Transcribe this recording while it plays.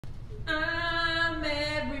I'm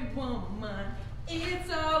every woman.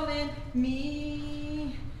 It's all in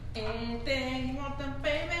me. Anything you want, them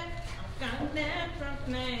baby. I've got that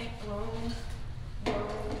from me. Whoa, whoa,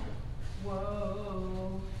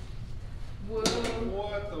 whoa, whoa.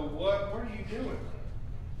 What the what? What are you doing?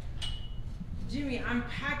 Jimmy, I'm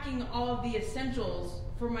packing all of the essentials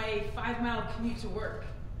for my 5-mile commute to work.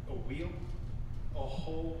 A wheel? A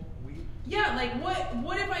whole wheel? Yeah, like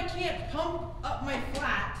what if I can't pump up my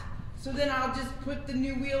flat, so then I'll just put the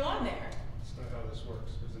new wheel on there? That's not how this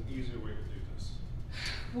works. There's an easier way to do this.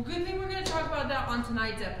 Well, good thing we're going to talk about that on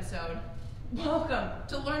tonight's episode. Welcome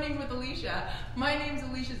to Learning with Alisha. My name's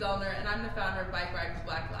Alisha Zellner, and I'm the founder of Bike Ride with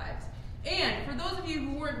Black Lives. And for those of you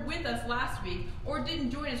who weren't with us last week or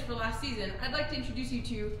didn't join us for last season, I'd like to introduce you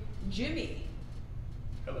to Jimmy.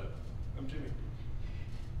 Hello, I'm Jimmy.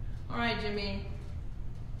 All right, Jimmy.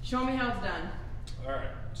 Show me how it's done. All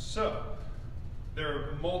right, so there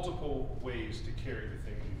are multiple ways to carry the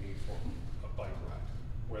things you need for a bike ride.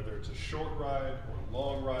 Whether it's a short ride or a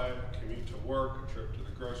long ride, a commute to work, a trip to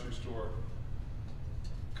the grocery store.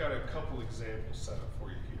 Got a couple examples set up for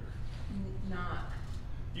you here. Not.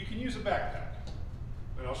 You can use a backpack,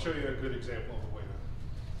 and I'll show you a good example of a way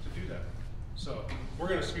to do that. So we're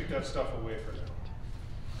going to scoot that stuff away for now.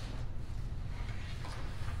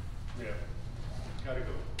 Yeah, gotta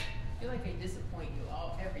go. I feel like I disappoint you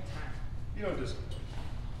all every time. You don't disappoint.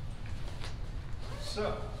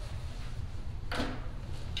 So,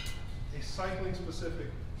 a cycling-specific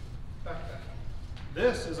backpack.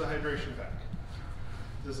 This is a hydration pack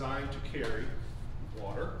designed to carry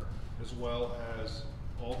water as well as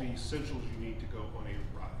all the essentials you need to go on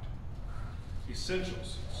a ride.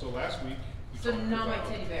 Essentials. So last week we So talked not about my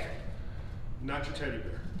teddy bear. Not your teddy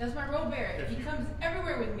bear. That's my road bear. He comes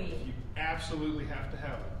everywhere with me. You absolutely have to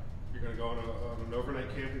have it. You're going to go on an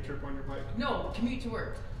overnight camping trip on your bike? No, commute to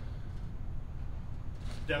work.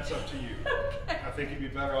 That's up to you. Okay. I think you'd be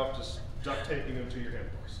better off just duct taping them to your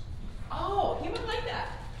handlebars. Oh, he would like that.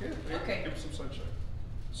 Yeah, Okay. Give them some sunshine.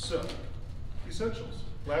 So, essentials.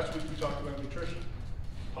 Last week we talked about nutrition.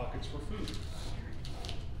 Pockets for food.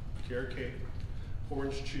 Carrot cake.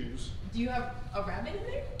 Orange chews. Do you have a rabbit in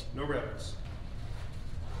there? No rabbits.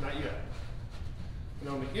 Not yet. And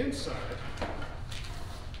on the inside,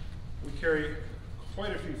 we carry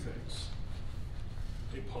quite a few things.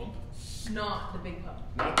 A pump. Not the big pump.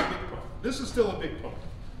 Not the big pump. This is still a big pump.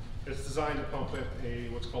 It's designed to pump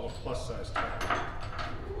at what's called a plus size tank.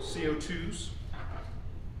 CO2s,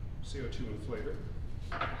 CO2 inflator,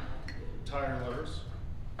 tire levers,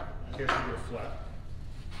 in case you go flat.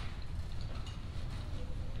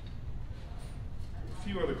 A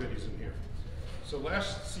few other goodies in here. So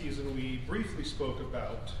last season we briefly spoke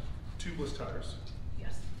about tubeless tires,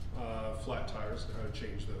 Yes. flat tires, and how to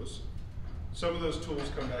change those. Some of those tools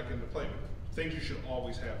come back into play, but things you should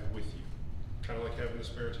always have with you. Kind of like having a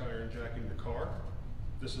spare tire and jack in your car.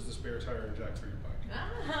 This is the spare tire and jack for your bike.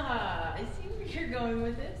 Ah, I see where you're going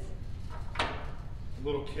with this. A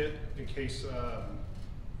little kit in case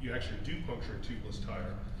you actually do puncture a tubeless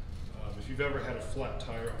tire. If you've ever had a flat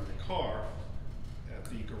tire on your car, at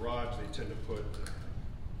the garage they tend to put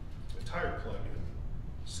a tire plug in.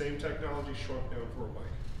 Same technology shrunk down for a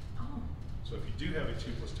bike. Oh. So if you do have a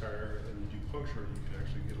tubeless tire and you do puncture, you can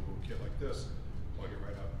actually get a little kit like this, plug it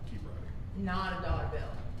right out and keep riding. Not a dollar bill.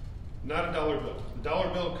 Not a dollar bill. The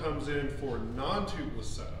dollar bill comes in for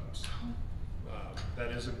non-tubeless setups.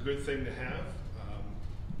 That is a good thing to have.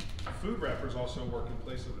 Food wrappers also work in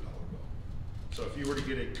place of a dollar bill. So if you were to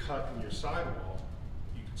get a cut in your sidewall,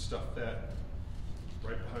 you could stuff that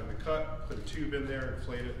right behind the cut, put a tube in there,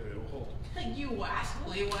 inflate it, and it'll hold. You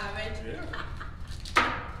wascally wabbit.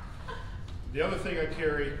 Yeah. The other thing I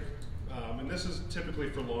carry, and this is typically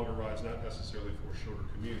for longer rides, not necessarily for a shorter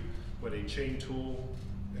commute, but a chain tool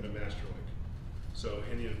and a master link. So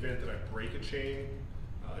in the event that I break a chain,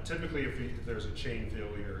 typically if there's a chain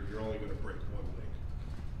failure, you're only going to break one link.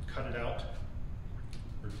 Cut it out,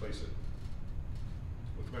 replace it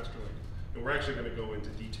with master link. And we're actually going to go into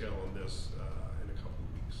detail on this in a couple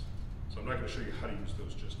of weeks. So I'm not going to show you how to use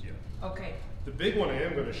those just yet. Okay. The big one I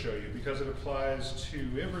am going to show you, because it applies to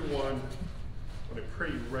everyone on a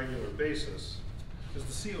pretty regular basis, is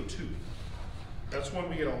the CO2. That's one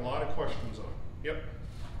we get a lot of questions on. Yep.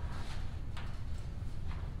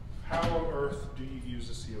 How on earth do you use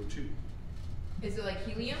the CO2? Is it like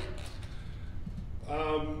helium?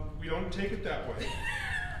 We don't take it that way.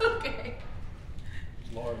 Okay.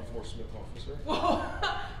 Law enforcement officer. Whoa.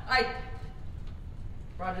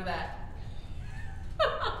 Roger that.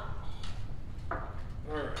 All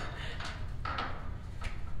right.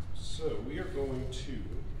 So we are going to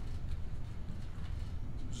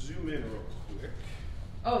zoom in real quick.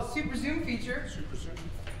 Oh, super zoom feature. Super zoom.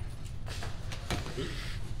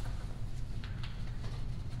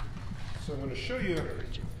 So I'm going to show you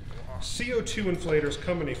CO2 inflators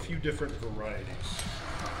come in a few different varieties.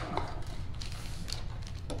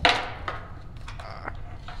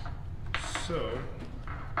 So,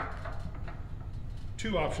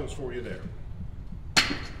 two options for you there.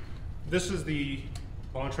 This is the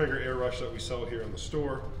Bontrager Air Rush that we sell here in the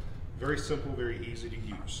store. Very simple, very easy to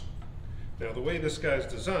use. Now the way this guy's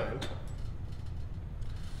designed,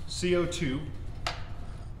 CO2,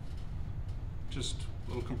 just a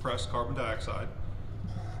little compressed carbon dioxide,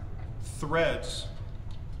 threads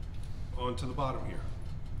onto the bottom here.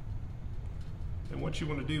 And what you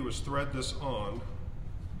want to do is thread this on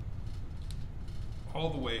all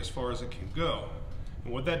the way as far as it can go.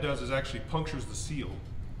 And what that does is actually punctures the seal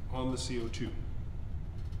on the CO2.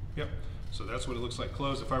 Yep, so that's what it looks like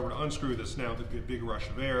closed. If I were to unscrew this now, there'd be a big rush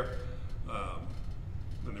of air,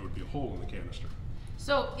 then there would be a hole in the canister.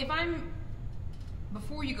 So if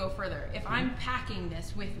before you go further, if I'm packing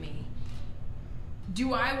this with me,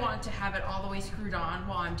 do I want to have it all the way screwed on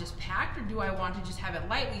while I'm just packed, or do I want to just have it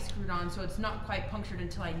lightly screwed on so it's not quite punctured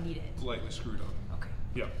until I need it? Lightly screwed on. Okay.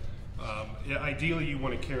 Yeah. Yeah, ideally you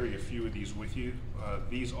want to carry a few of these with you.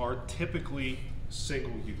 These are typically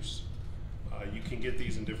single use. You can get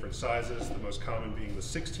these in different sizes, the most common being the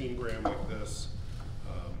 16 gram like this.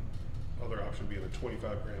 Other option being the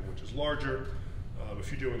 25 gram, which is larger.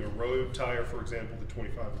 If you're doing a road tire, for example, the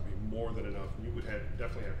 25 would be more than enough, and you would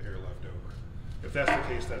definitely have air left over. If that's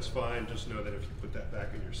the case, that's fine. Just know that if you put that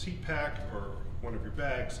back in your seat pack or one of your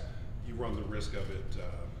bags, you run the risk of it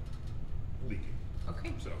leaking.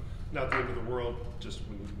 Okay. So, not the end of the world, just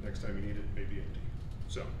when next time you need it, it may be empty.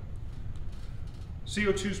 So,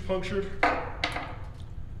 CO2's punctured.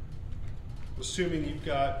 Assuming you've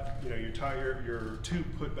got your tire, your tube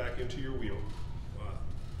put back into your wheel.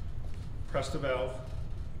 Press the valve,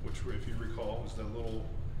 which if you recall is that little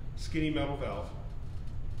skinny metal valve.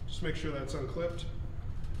 Just make sure that's unclipped.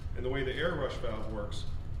 And the way the air rush valve works,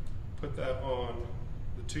 put that on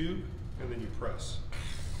the tube and then you press.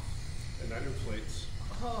 And that inflates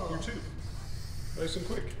your tube. Nice and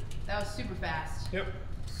quick. That was super fast. Yep.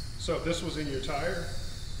 So if this was in your tire,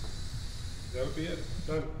 that would be it.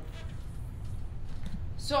 Done.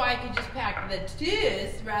 So I could just pack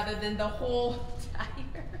this rather than the whole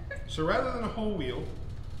tire. So rather than a whole wheel,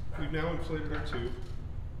 we've now inflated our tube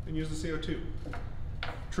and used the CO2.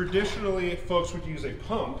 Traditionally, folks would use a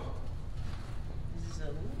pump.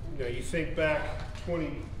 You think back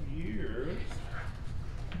 20 years,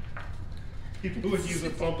 people would use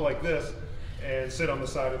a pump like this and sit on the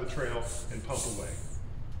side of the trail and pump away.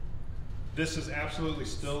 This is absolutely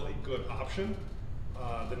still a good option.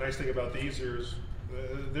 The nice thing about these is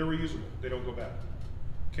they're reusable. They don't go bad.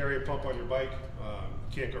 Carry a pump on your bike,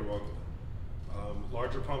 can't go wrong with it.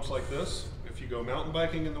 Larger pumps like this, if you go mountain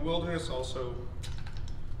biking in the wilderness, also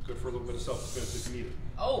good for a little bit of self-defense if you need it.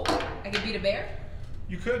 Oh, I could beat a bear?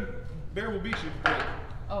 You could. Bear will beat you, but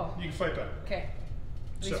you can fight back. Okay,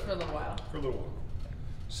 at least for a little while. For a little while.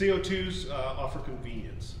 CO2s offer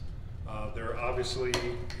convenience. They're obviously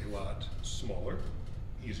a lot smaller,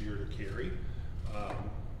 easier to carry.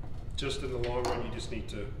 Just in the long run, you just need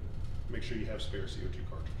to make sure you have spare CO2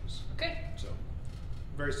 cartridges. Okay. So,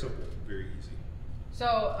 very simple, very easy.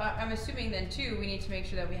 So I'm assuming then too, we need to make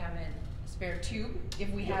sure that we have a spare tube, if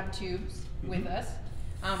we have tubes with us.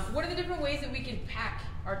 What are the different ways that we can pack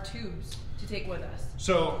our tubes to take with us?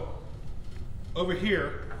 So, over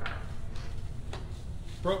here,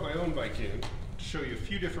 brought my own bike in to show you a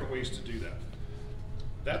few different ways to do that.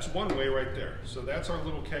 That's one way right there. So that's our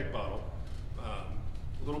little keg bottle.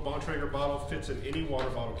 Little Bontrager bottle fits in any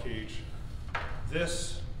water bottle cage.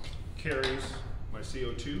 This carries my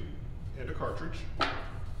CO2 and a cartridge,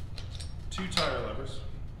 2 tire levers,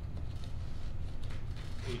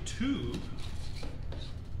 a tube,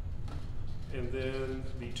 and then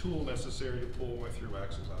the tool necessary to pull my through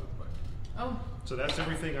axles out of the bike. Oh. So that's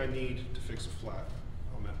everything I need to fix a flat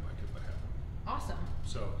on that bike if I have one. Awesome.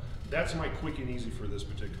 So that's my quick and easy for this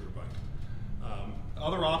particular bike.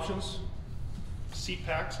 Other options, seat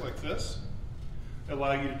packs like this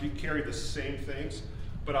allow you to carry the same things,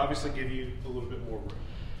 but obviously give you a little bit more room.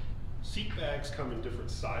 Seat bags come in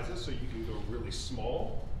different sizes, so you can go really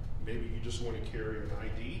small. Maybe you just want to carry an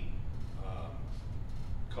ID,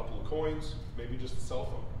 a couple of coins, maybe just a cell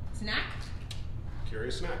phone. Snack? Carry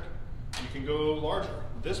a snack. You can go larger.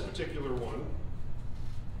 This particular one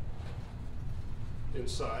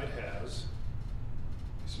inside has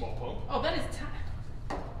a small pump. Oh, that is tight.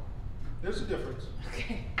 There's a difference.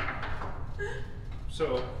 Okay.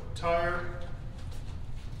 So, tire,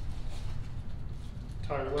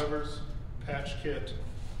 tire levers, patch kit,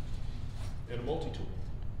 and a multi-tool.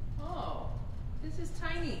 Oh, this is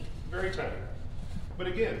tiny. Very tiny. But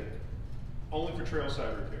again, only for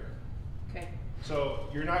trailside repair. Okay. So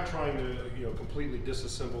you're not trying to, completely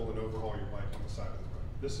disassemble and overhaul your bike on the side of the road.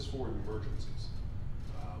 This is for emergencies.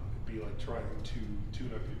 It'd be like trying to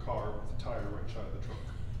tune up your car with the tire wrench out of the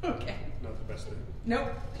trunk. Okay. Not the best thing. Nope.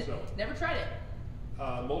 So, never tried it.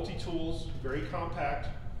 multi-tools, very compact,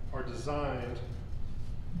 are designed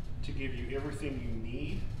to give you everything you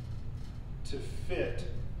need to fit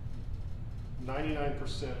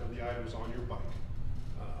 99% of the items on your bike.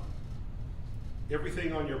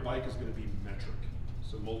 Everything on your bike is going to be metric,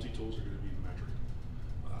 so multi-tools are going to be metric.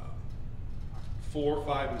 4,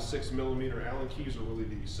 5, and 6 millimeter Allen keys are really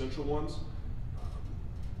the essential ones.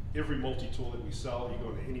 Every multi-tool that we sell, you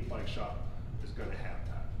go into any bike shop, is going to have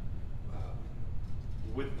that.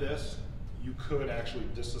 With this, you could actually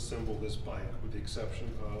disassemble this bike with the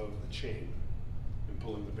exception of the chain and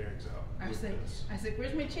pulling the bearings out. I was like,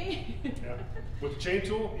 where's my chain? Yeah. With the chain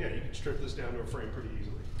tool, yeah, you can strip this down to a frame pretty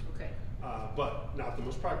easily. Okay. But not the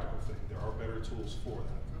most practical thing. There are better tools for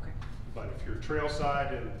that. Okay. But if you're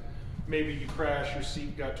trailside and maybe you crash, your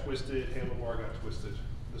seat got twisted, handlebar got twisted,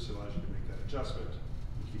 this allows you to make that adjustment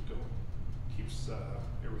and keep going. Keeps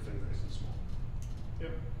everything nice and small.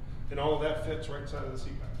 Yep. And all of that fits right inside of the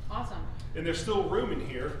seat back. Awesome. And there's still room in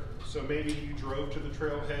here, so maybe you drove to the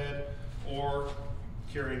trailhead or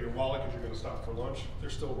carrying your wallet because you're going to stop for lunch.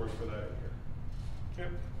 There's still room for that in here.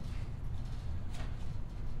 Yep.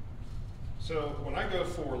 So when I go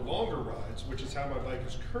for longer rides, which is how my bike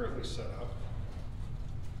is currently set up,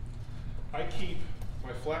 I keep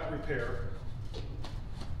my flat repair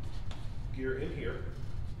gear in here.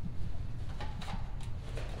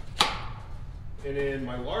 And in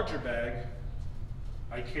my larger bag,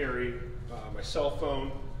 I carry my cell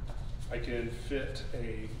phone. I can fit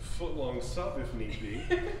a foot-long sub if need be.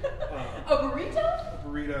 A burrito? A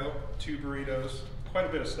burrito, 2 burritos, quite a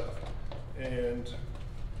bit of stuff. And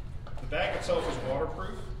the bag itself is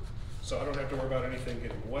waterproof, so I don't have to worry about anything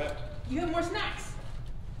getting wet. You have more snacks.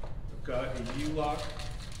 I've got a U-lock.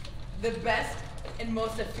 The best and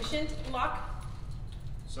most efficient lock.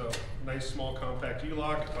 So nice, small, compact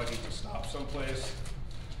U-lock if I need to stop someplace.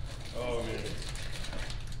 Oh man.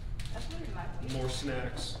 That's really nice. More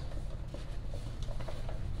snacks.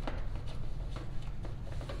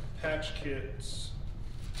 Patch kits.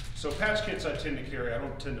 So patch kits I tend to carry. I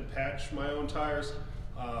don't tend to patch my own tires,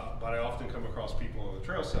 but I often come across people on the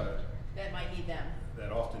trail side That might need them.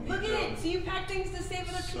 that often need Look them. at it. So you pack things to save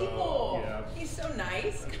other So, people. yeah. He's so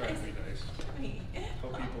nice. I try to be nice.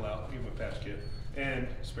 Help people out, give them a patch kit, and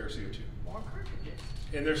spare CO2. More cartridges.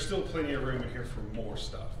 And there's still plenty of room in here for more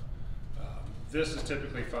stuff. This is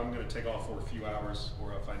typically if I'm going to take off for a few hours,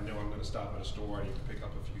 or if I know I'm going to stop at a store, I need to pick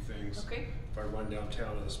up a few things. Okay. If I run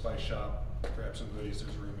downtown to the spice shop, grab some hoodies,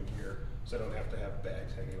 there's room in here, so I don't have to have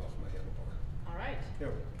bags hanging off my handlebar. All right.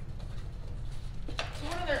 Yep. So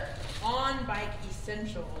what other on-bike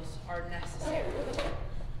essentials are necessary?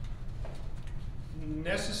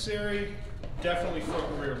 Necessary, definitely front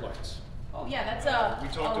and rear lights. Oh yeah, that's a We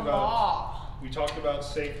talked a about law. We talked about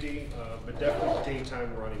safety, but definitely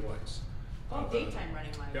daytime running lights. Oh, daytime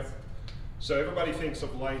running lights. Yep. So everybody thinks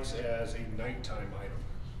of lights as a nighttime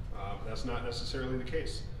item. That's not necessarily the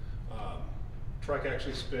case. Trek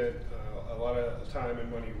actually spent a lot of time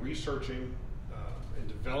and money researching and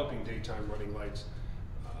developing daytime running lights,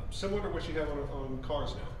 similar to what you have on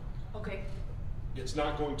cars now. Okay. It's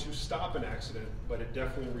not going to stop an accident, but it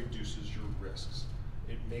definitely reduces your risks.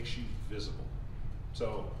 It makes you visible.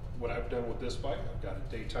 So what I've done with this bike, I've got a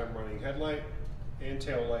daytime running headlight and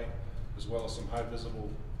tail light, as well as some high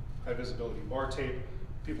visibility bar tape.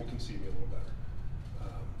 People can see me a little better.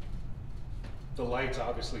 The lights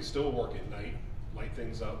obviously still work at night, light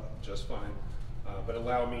things up just fine, but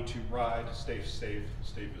allow me to ride, stay safe,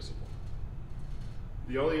 stay visible.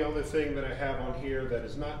 The only other thing that I have on here that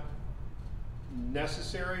is not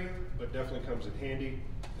necessary, but definitely comes in handy,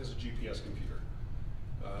 is a GPS computer.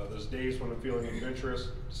 Those days when I'm feeling adventurous,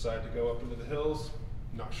 decide to go up into the hills,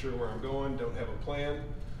 not sure where I'm going, don't have a plan,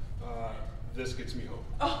 this gets me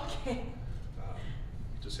home. Okay.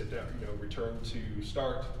 Just hit that, return to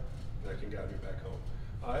start, and that can guide me back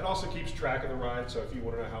home. It also keeps track of the ride, so if you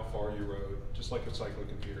want to know how far you rode, just like a cycling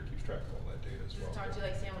computer, keeps track of all that data as well. Talk to you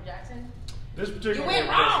like Samuel Jackson. This particular You went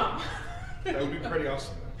location, wrong. that would be pretty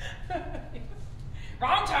awesome.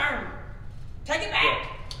 Wrong turn. Take it back.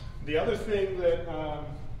 The other thing that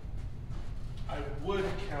I would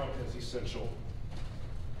count as essential,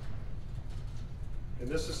 and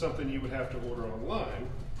this is something you would have to order online,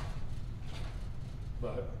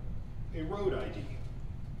 but a road ID.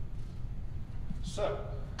 So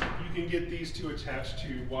you can get these two attached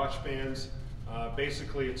to watch bands.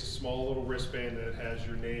 Basically, it's a small little wristband that has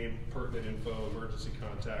your name, pertinent info, emergency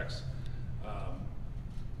contacts.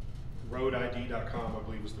 Roadid.com, I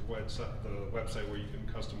believe, is the website where you can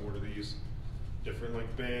custom order these. Different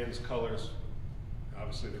length bands, colors.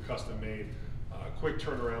 Obviously, they're custom made. Quick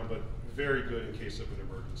turnaround, but very good in case of an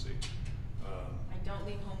emergency. I don't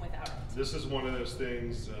leave home without it. This is one of those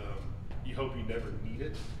things, you hope you never need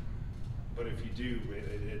it, but if you do,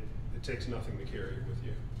 it takes nothing to carry it with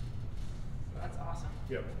you. That's awesome.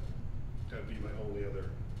 Yep. That'd be my only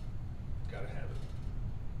other, gotta have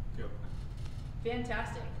it. Yep.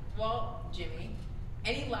 Fantastic. Well, Jimmy,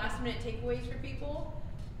 any last minute takeaways for people?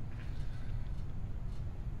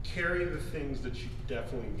 Carry the things that you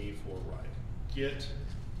definitely need for a ride. Get,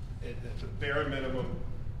 at the bare minimum,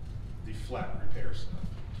 the flat repair stuff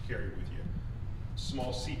to carry with you.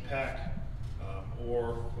 Small seat pack or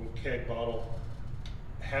a little keg bottle.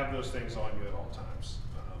 Have those things on you at all times.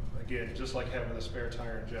 Again, just like having the spare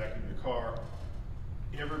tire and jack in your car,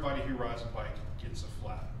 everybody who rides a bike gets a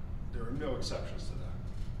flat. There are no exceptions to that.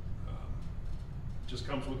 Just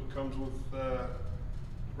comes with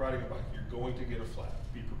riding a bike. You're going to get a flat.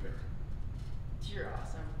 Be prepared. You're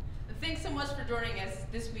awesome. Thanks so much for joining us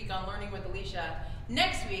this week on Learning with Alisha.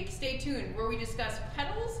 Next week, stay tuned where we discuss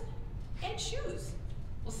pedals and shoes.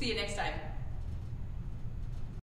 We'll see you next time.